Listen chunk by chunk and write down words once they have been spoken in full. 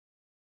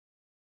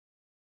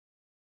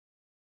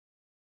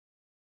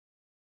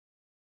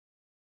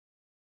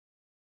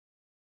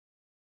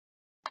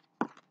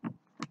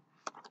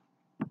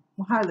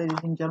Hi, ladies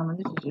and gentlemen.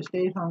 This is your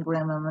stay-at-home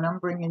grandmama, and I'm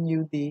bringing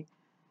you the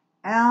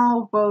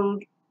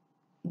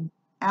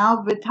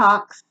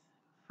Albitox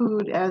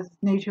Food as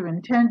Nature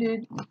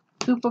Intended,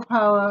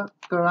 Superpower,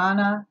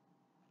 Guarana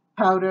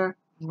Powder,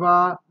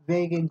 Raw,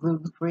 Vegan,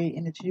 Gluten-Free,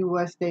 and it's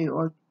USDA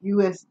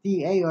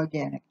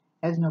Organic.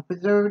 Has no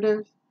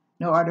preservatives,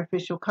 no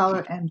artificial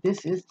color, and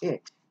this is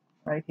it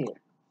right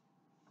here.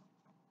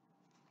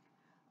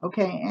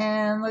 Okay,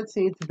 and let's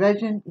see, it's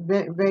vegan,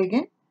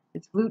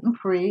 it's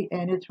gluten-free,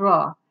 and it's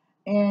raw.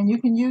 And you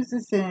can use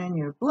this in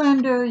your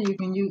blender. You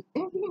can use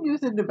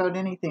it in about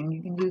anything.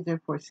 You can use it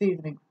for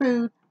seasoning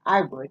food.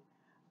 I would.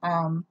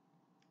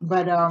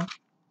 But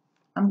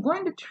I'm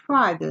going to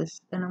try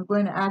this, and I'm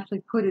going to actually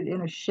put it in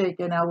a shake,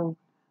 and I will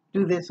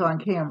do this on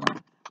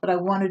camera. But I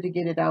wanted to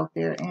get it out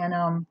there,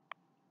 and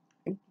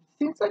it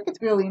seems like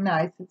it's really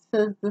nice. It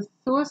says the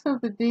source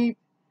of the deep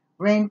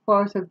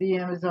rainforest of the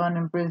Amazon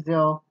in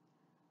Brazil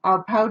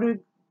are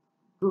powdered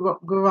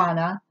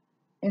guarana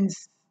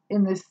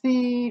in the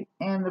seed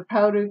and the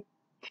powdered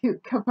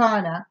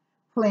capana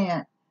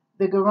plant.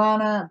 The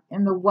guarana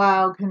in the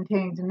wild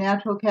contains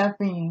natural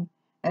caffeine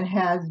and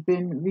has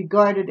been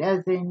regarded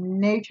as a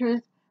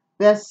nature's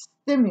best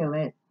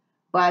stimulant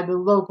by the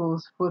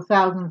locals for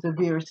thousands of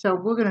years. So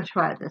we're going to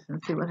try this and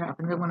see what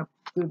happens. I'm going to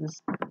do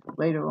this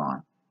later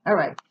on. All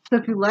right. So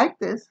if you like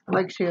this,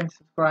 like, share, and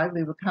subscribe.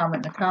 Leave a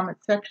comment in the comment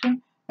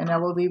section, and I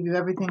will leave you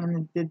everything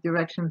in the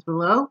directions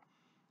below.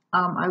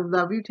 I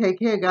love you. Take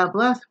care. God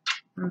bless.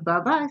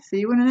 Bye-bye. See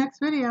you in the next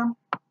video.